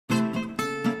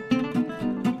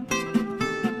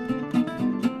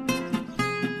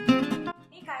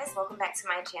back to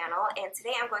my channel, and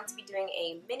today I'm going to be doing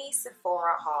a mini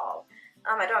Sephora haul.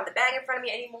 I don't have the bag in front of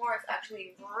me anymore. It's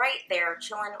actually right there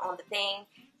chilling on the thing.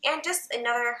 And just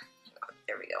another,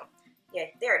 there we go. Yeah,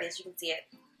 there it is. You can see it.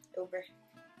 Over,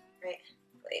 right,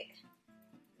 wait,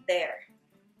 there.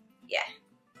 Yeah.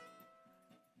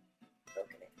 Look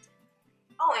at it.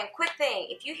 Oh, and quick thing,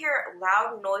 if you hear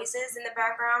loud noises in the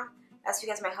background, that's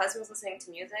because my husband's listening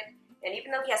to music. And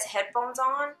even though he has headphones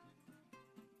on,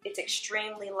 it's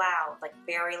extremely loud, like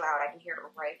very loud. I can hear it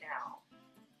right now.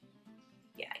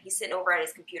 Yeah, he's sitting over at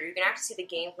his computer. You can actually see the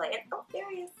gameplay. And, oh, there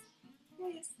he is.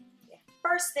 There he is. Yeah.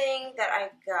 First thing that I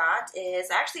got is,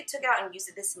 I actually took it out and used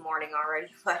it this morning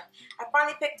already, but I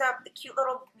finally picked up the cute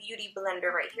little beauty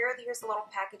blender right here. Here's the little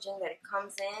packaging that it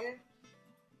comes in.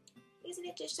 Isn't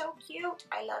it just so cute?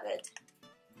 I love it.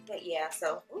 But yeah,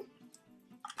 so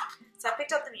I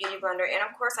picked up the beauty blender, and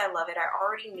of course I love it. I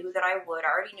already knew that I would. I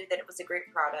already knew that it was a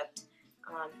great product.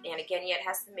 And again, yeah, it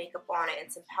has some makeup on it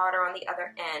and some powder on the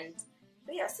other end.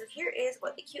 But yeah, so here is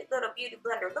what the cute little beauty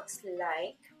blender looks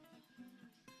like.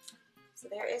 So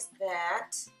there is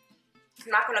that.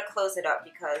 I'm not going to close it up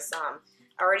because I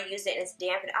already used it and it's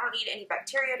damp, and I don't need any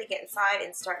bacteria to get inside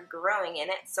and start growing in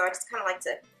it. So I just kind of like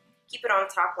to keep it on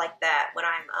top like that when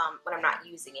I'm not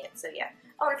using it. So yeah.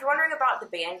 Oh, and if you're wondering about the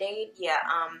Band-Aid, yeah,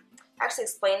 I actually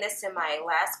explained this in my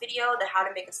last video, the how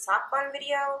to make a sock bun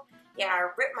video. Yeah, I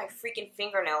ripped my freaking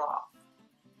fingernail off.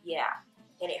 Yeah,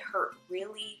 and it hurt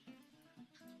really,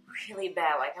 really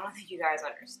bad. Like, I don't think you guys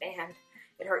understand.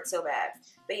 It hurt so bad.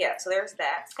 But yeah, so there's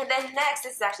that. And then next,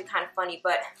 this is actually kind of funny,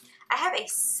 but I have a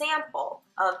sample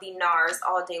of the NARS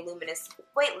All Day Luminous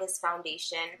Weightless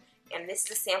Foundation. And this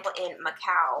is a sample in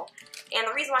Macau. And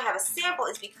the reason why I have a sample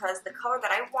is because the color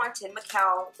that I wanted,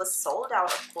 Macau, was sold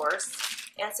out, of course.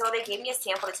 And so they gave me a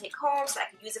sample to take home so I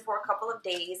could use it for a couple of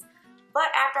days. But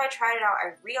after I tried it out,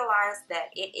 I realized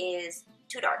that it is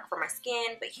too dark for my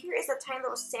skin. But here is a tiny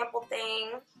little sample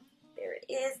thing. There it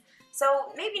is.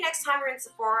 So maybe next time you're in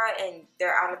Sephora and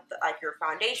they're out of like your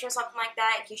foundation or something like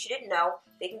that, in case you didn't know,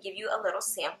 they can give you a little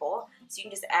sample. So you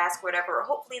can just ask whatever, or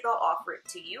hopefully they'll offer it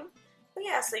to you. But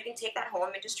yeah, so you can take that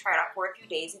home and just try it out for a few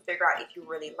days and figure out if you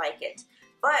really like it.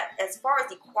 But as far as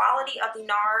the quality of the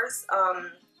NARS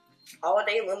All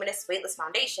Day Luminous Weightless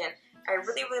Foundation, I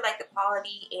really, really like the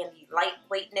quality and the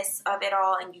lightweightness of it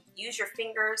all. And you use your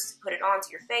fingers to put it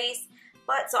onto your face.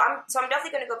 But so I'm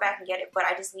definitely going to go back and get it, but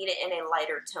I just need it in a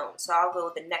lighter tone. So I'll go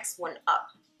the next one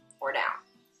up or down.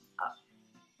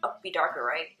 Up would be darker,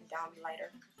 right? And down would be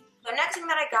lighter. The next thing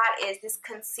that I got is this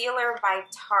concealer by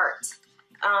Tarte.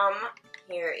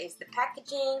 Here is the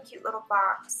packaging, cute little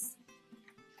box.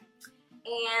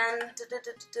 And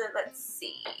let's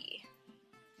see.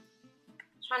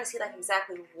 I'm trying to see like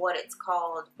exactly what it's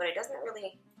called, but it doesn't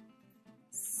really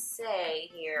say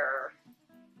here.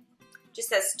 It just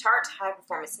says Tarte High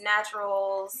Performance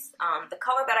Naturals. The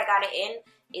color that I got it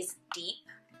in is deep.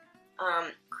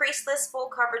 Creaseless full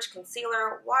coverage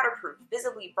concealer, waterproof,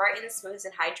 visibly brightens, smooths,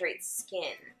 and hydrates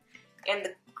skin. And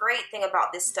the great thing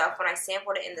about this stuff, when I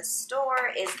sampled it in the store,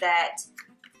 is that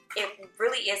it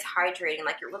really is hydrating.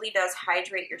 Like, it really does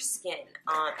hydrate your skin.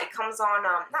 It comes on,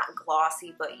 not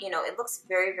glossy, but, you know, it looks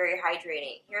very, very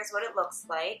hydrating. Here's what it looks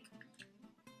like.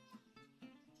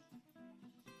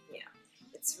 Yeah.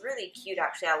 It's really cute,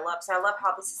 actually. I love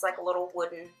how this is like a little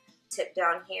wooden tip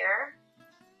down here.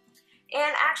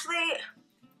 And actually,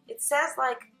 it says,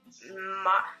 like,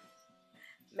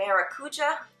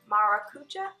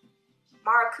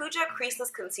 Maracuja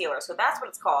Creaseless Concealer. So that's what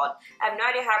it's called. I have no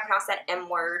idea how to pronounce that M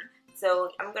word.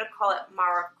 So I'm going to call it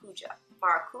Maracuja.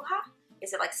 Maracuja?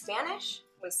 Is it like Spanish?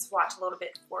 I'm going to swatch a little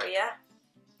bit for you.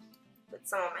 Put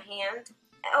some on my hand.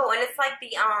 Oh, and it's like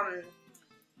the,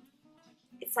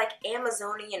 it's like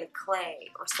Amazonian clay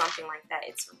or something like that.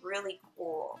 It's really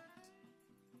cool.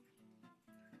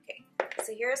 Okay,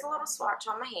 so here's a little swatch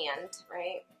on my hand,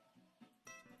 right?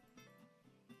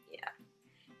 Yeah.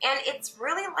 And it's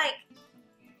really like,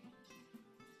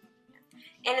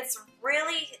 and it's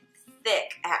really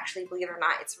thick, actually, believe it or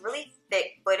not. It's really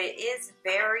thick, but it is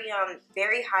very,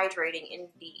 very hydrating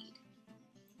indeed.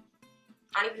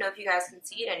 I don't even know if you guys can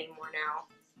see it anymore now.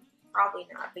 Probably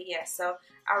not, but yeah, so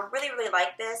I really, really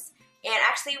like this. And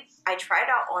actually, I tried it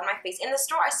out on my face. In the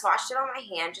store, I swatched it on my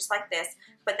hand, just like this.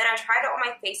 But then I tried it on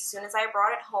my face as soon as I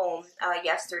brought it home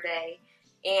yesterday.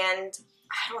 And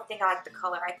I don't think I like the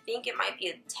color. I think it might be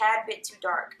a tad bit too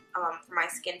dark for my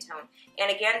skin tone.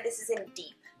 And again, this is in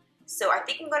deep. So I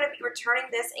think I'm going to be returning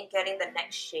this and getting the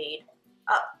next shade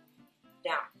up,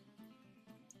 down,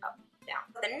 up, down.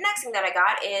 The next thing that I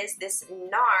got is this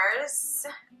NARS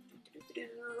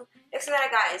you. Next thing that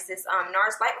I got is this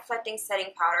NARS Light Reflecting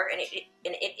Setting Powder, and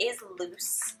it is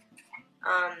loose.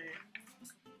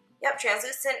 Yep,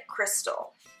 translucent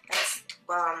crystal. That's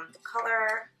the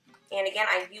color. And again,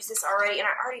 I used this already, and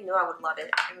I already knew I would love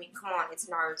it. I mean, come on, it's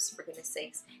NARS, for goodness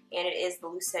sakes. And it is the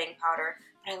loose setting powder.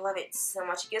 And I love it so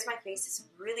much. It gives my face this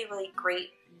really, really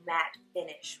great matte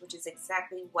finish, which is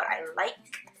exactly what I like.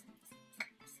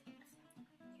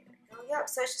 Here we go. Yep,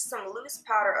 so it's just some loose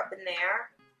powder up in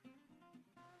there.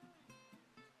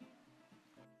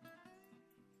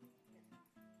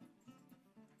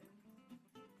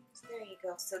 There you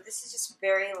go. So this is just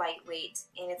very lightweight,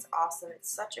 and it's awesome. It's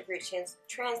such a great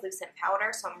translucent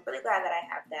powder, so I'm really glad that I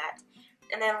have that.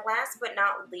 And then last but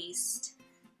not least,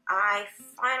 I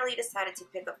finally decided to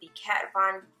pick up the Kat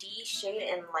Von D Shade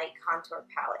and Light Contour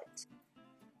Palette.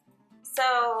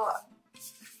 So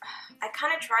I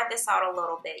kind of tried this out a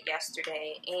little bit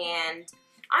yesterday, and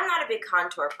I'm not a big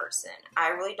contour person. I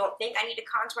really don't think I need to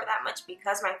contour that much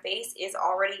because my face is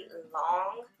already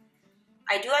long.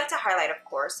 I do like to highlight, of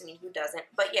course. I mean, who doesn't?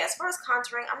 But yeah, as far as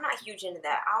contouring, I'm not huge into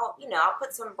that. I'll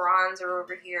put some bronzer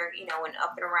over here, and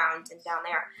up and around and down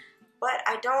there. But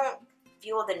I don't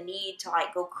feel the need to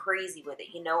like go crazy with it,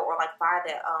 or like buy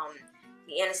the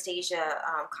Anastasia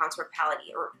contour palette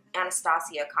or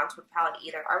Anastasia contour palette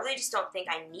either. I really just don't think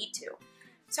I need to.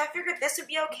 So I figured this would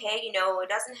be okay. It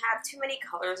doesn't have too many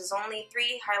colors. There's only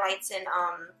 3 highlights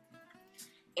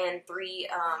and 3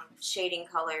 shading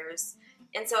colors.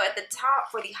 And so at the top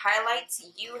for the highlights,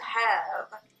 you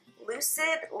have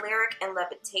Lucid, Lyric, and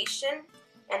Levitation.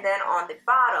 And then on the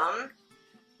bottom,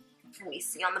 let me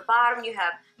see, on the bottom you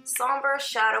have Somber,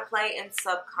 Shadow Play, and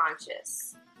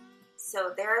Subconscious.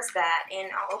 So there's that,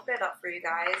 and I'll open it up for you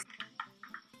guys.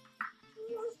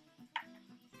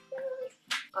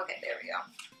 Okay, there we go.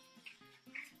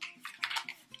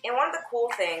 And one of the cool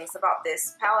things about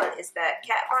this palette is that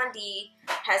Kat Von D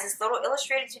has this little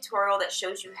illustrated tutorial that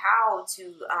shows you how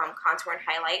to contour and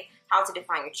highlight, how to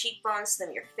define your cheekbones,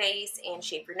 slim your face, and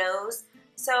shape your nose.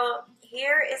 So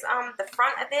here is the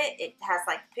front of it. It has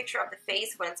like a picture of the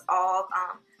face when it's all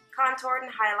contoured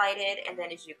and highlighted, and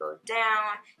then as you go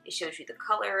down, it shows you the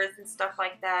colors and stuff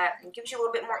like that, and gives you a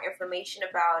little bit more information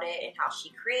about it and how she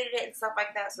created it and stuff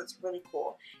like that, so it's really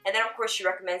cool. And then of course she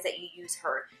recommends that you use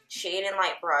her shade and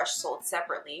light brush sold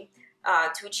separately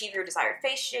to achieve your desired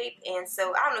face shape. And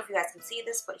so I don't know if you guys can see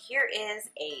this, but here is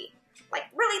a like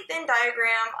really thin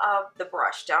diagram of the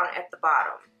brush down at the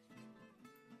bottom.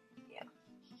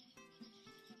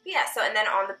 Yeah, so and then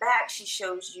on the back she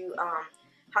shows you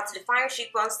how to define your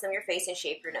cheekbones, slim your face, and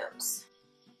shape your nose.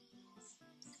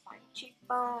 Define your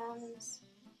cheekbones,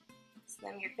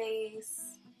 slim your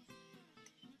face,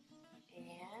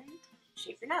 and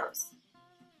shape your nose.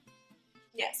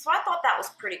 Yeah, so I thought that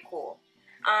was pretty cool.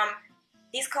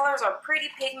 These colors are pretty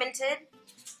pigmented.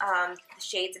 The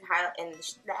shades and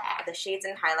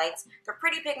highlights, they're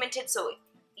pretty pigmented, so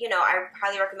I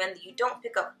highly recommend that you don't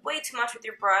pick up way too much with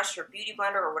your brush or beauty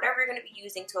blender or whatever you're going to be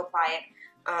using to apply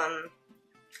it.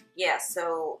 Yeah,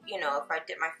 so, if I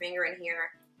dip my finger in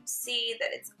here, see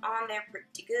that it's on there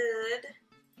pretty good.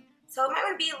 So you might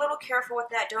want to be a little careful with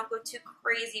that. Don't go too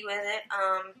crazy with it.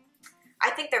 I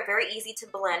think they're very easy to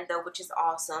blend, though, which is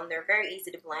awesome. They're very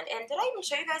easy to blend. And did I even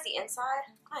show you guys the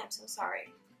inside? I am so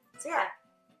sorry. So, yeah,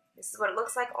 this is what it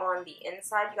looks like on the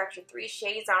inside. You got your 3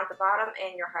 shades down at the bottom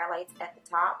and your highlights at the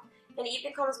top. And it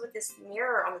even comes with this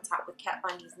mirror on the top with Kat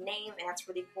Von D's name, and that's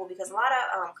really cool because a lot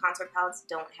of contour palettes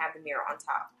don't have the mirror on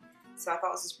top. So I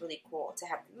thought this was really cool to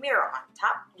have the mirror on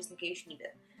top, just in case you need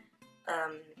to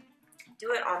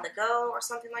do it on the go or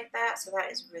something like that. So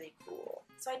that is really cool.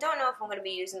 So I don't know if I'm going to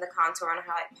be using the contour and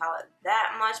highlight palette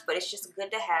that much, but it's just good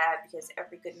to have because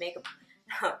every good makeup,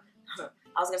 I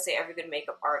was going to say every good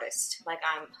makeup artist, like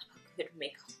I'm a good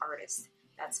makeup artist.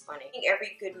 That's funny. I think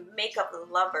every good makeup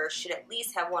lover should at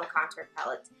least have one contour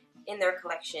palette in their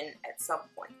collection at some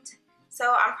point.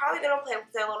 So I'm probably going to play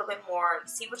with it a little bit more,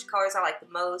 see which colors I like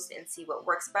the most, and see what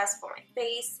works best for my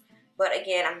face. But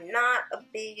again, I'm not a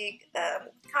big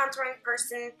contouring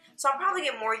person, so I'll probably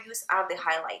get more use out of the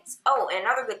highlights. Oh, and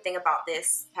another good thing about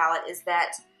this palette is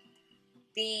that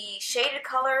the shaded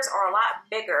colors are a lot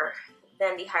bigger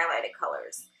than the highlighted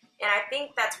colors. And I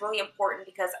think that's really important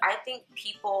because I think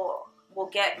people will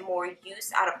get more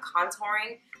use out of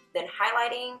contouring than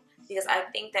highlighting, because I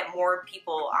think that more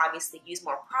people obviously use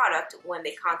more product when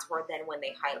they contour than when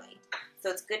they highlight. So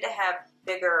it's good to have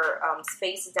bigger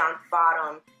spaces down at the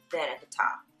bottom than at the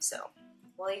top. So,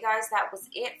 well, you guys, that was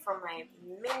it for my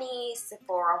mini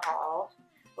Sephora haul.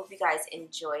 Hope you guys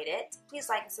enjoyed it. Please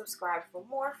like and subscribe for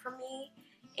more from me.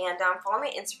 And follow me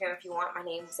on Instagram if you want. My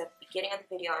name is at the beginning of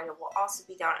the video, and it will also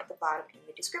be down at the bottom in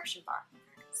the description bar.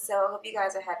 So I hope you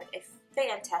guys are having a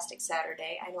fantastic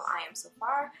Saturday. I know I am so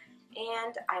far.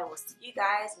 And I will see you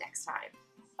guys next time.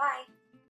 Bye!